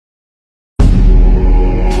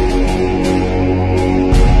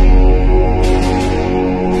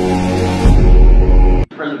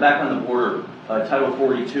Title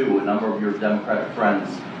 42, a number of your Democratic friends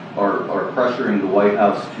are pressuring the White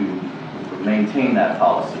House to maintain that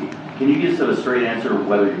policy. Can you give us a straight answer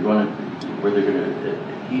whether you're going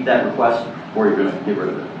to heed that request or you're going to get rid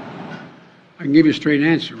of it? I can give you a straight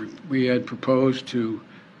answer. We had proposed to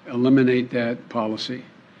eliminate that policy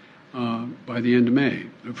by the end of May.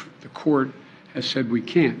 The court has said we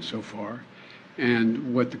can't so far.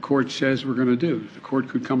 And what the court says we're going to do, the court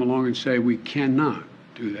could come along and say we cannot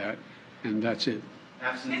do that, and that's it.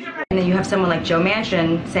 And then you have someone like Joe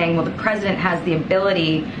Manchin saying, well, the president has the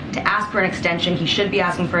ability to ask for an extension. He should be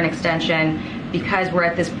asking for an extension because we're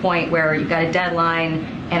at this point where you've got a deadline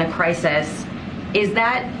and a crisis. Is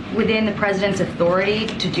that within the president's authority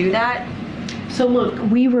to do that? So look,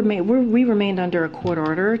 we remained under a court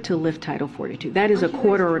order to lift Title 42. That is a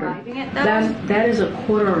court order. That is a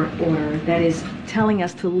court order that is telling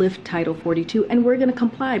us to lift Title 42, and we're going to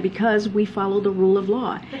comply because we follow the rule of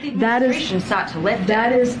law. But the administration sought to lift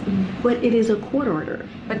it. But it is a court order.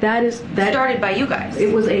 But that started by you guys.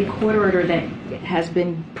 It was a court order that has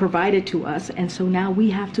been provided to us, and so now we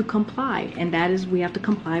have to comply, and that is we have to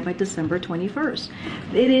comply by December 21st.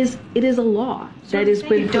 It is a law that has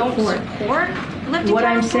been put forth. What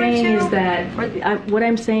I'm saying is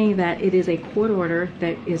that it is a court order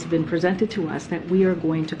that has been presented to us that we are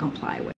going to comply with.